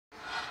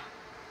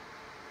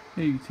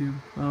Hey YouTube,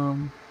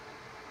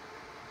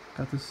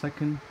 got the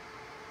second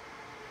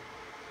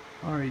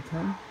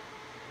R810,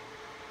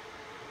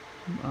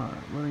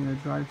 running a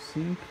drive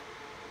sync,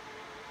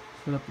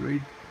 set up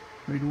RAID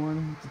 1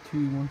 with the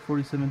two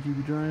 147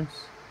 GB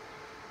drives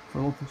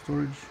for local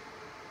storage.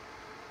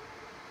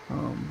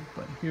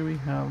 But here we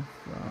have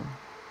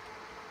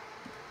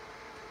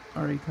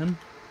R810.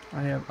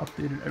 I have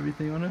updated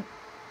everything on it,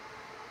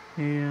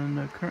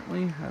 and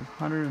currently has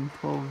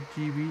 112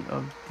 GB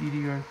of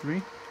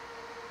DDR3,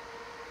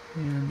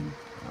 and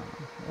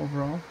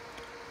overall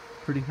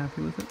pretty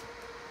happy with it.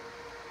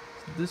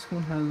 So this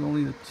one has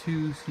only the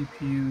two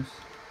CPUs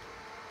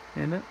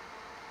in it,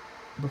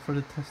 but for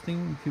the testing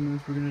in a few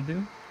minutes we're going to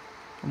do,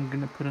 I'm going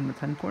to put in the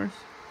 10 cores.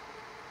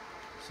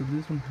 So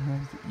this one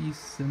has the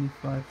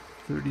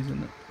E7530s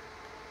in it,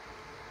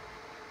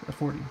 the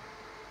 40.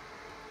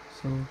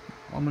 So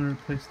I'm going to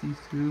replace these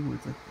two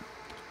with like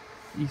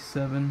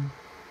E7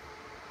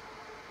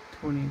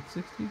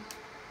 2860s.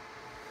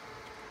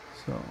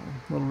 So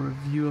a little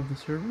review of the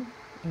server,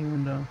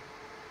 and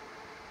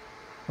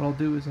what I'll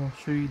do is I'll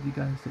show you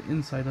guys the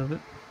inside of it.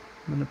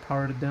 I'm going to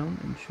power it down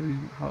and show you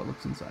how it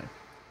looks inside.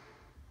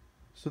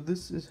 So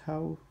this is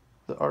how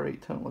the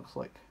R810 looks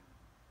like.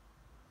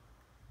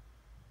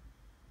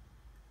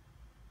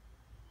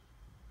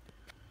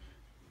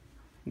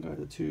 Got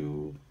the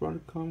two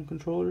Broadcom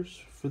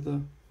controllers for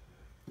the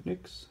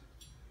NICs.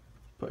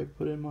 But I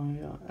put in my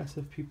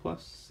SFP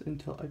Plus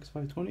Intel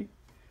X520.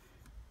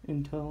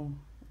 Intel,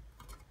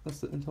 that's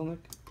the Intel NIC.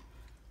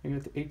 I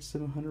got the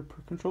H700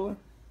 per controller.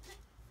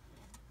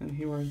 And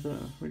here are the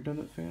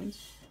redundant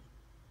fans.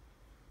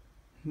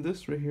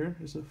 This right here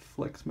is a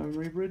flex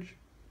memory bridge.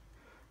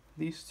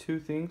 These two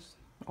things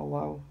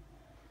allow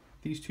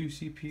these two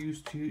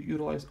CPUs to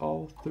utilize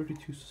all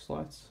 32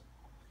 slots.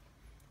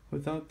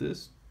 Without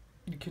this,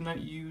 you cannot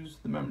use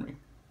the memory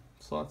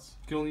slots.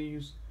 You can only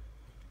use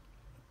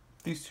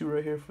these two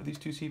right here for these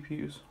two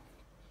CPUs.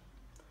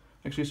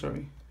 Actually,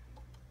 sorry,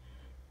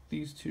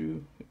 these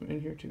two in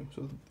here too.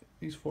 So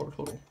these four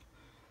total.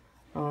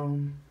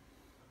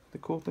 The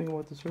cool thing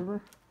about the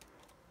server,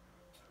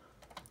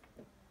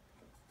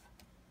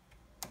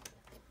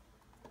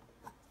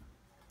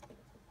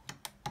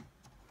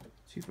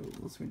 see if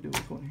it lets me do it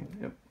with one hand.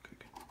 Yep.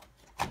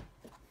 Okay.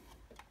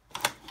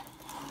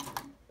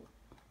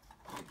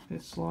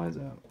 It slides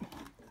out.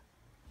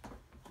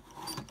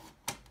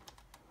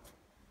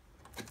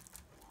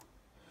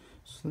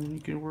 So then you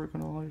can work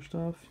on all your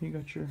stuff. You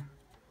got your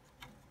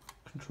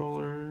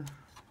controller,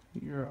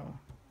 your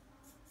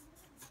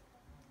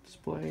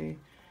display,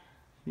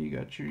 you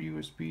got your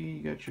USB,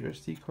 you got your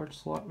SD card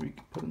slot where you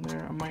can put in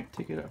there. I might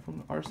take it out from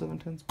the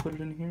R710s, put it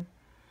in here.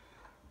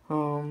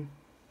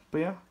 But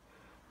yeah,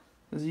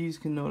 as you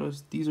can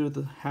notice, these are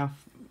the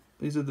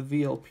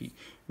VLP,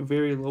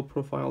 very low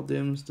profile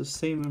DIMMs, the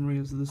same memory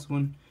as this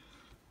one.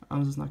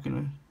 I'm just not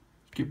gonna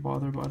get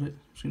bothered about it. I'm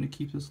just gonna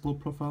keep this low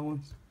profile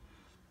ones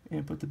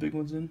and put the big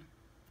ones in.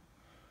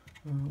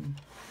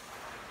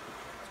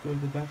 Let's go to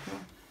the back now.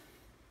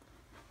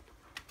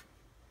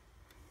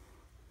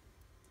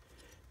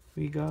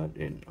 We got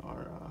in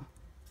our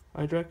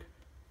iDRAC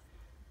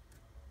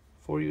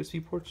 4 USB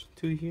ports,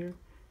 2 here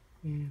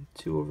and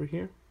 2 over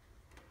here.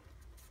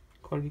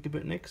 Quad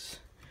gigabit NICs,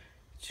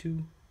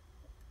 2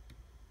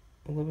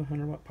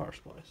 1100 watt power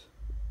supplies.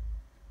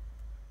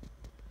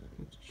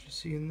 What you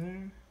see in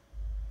there?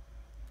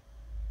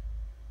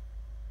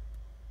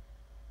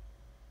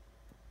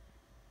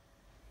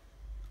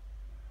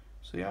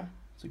 So yeah,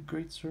 it's a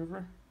great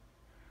server.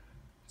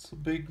 It's a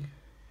big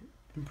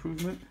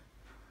improvement.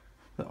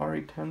 The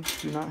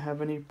R810s do not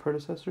have any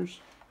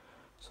predecessors,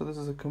 so this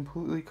is a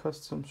completely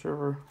custom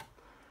server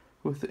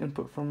with the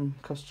input from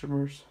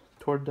customers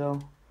toward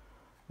Dell.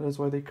 That is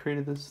why they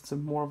created this. It's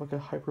more of like a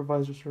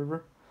hypervisor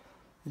server.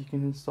 You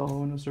can install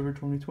Windows Server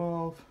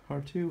 2012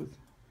 R2 with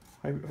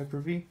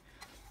Hyper-V,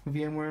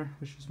 VMware,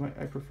 which is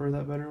I prefer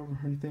that better over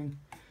anything,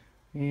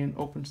 and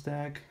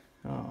OpenStack,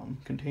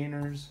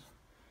 containers.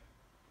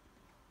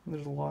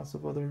 There's lots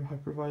of other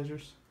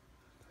hypervisors.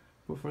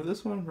 But for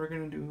this one, we're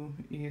going to do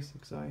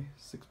ESXi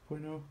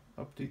 6.0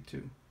 Update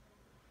 2.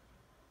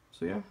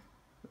 So yeah,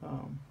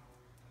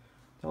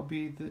 that'll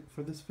be it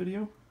for this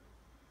video.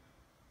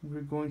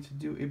 We're going to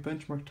do a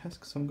benchmark test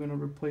because I'm going to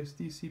replace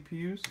these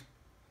CPUs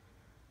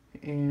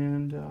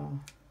and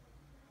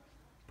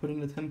put in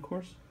the 10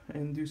 cores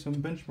and do some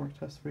benchmark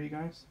tests for you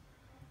guys,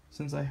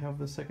 since I have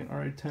the second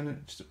R810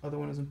 and the other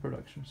one is in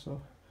production.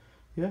 So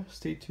yeah,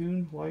 stay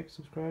tuned, like,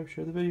 subscribe,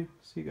 share the video.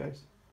 See you guys.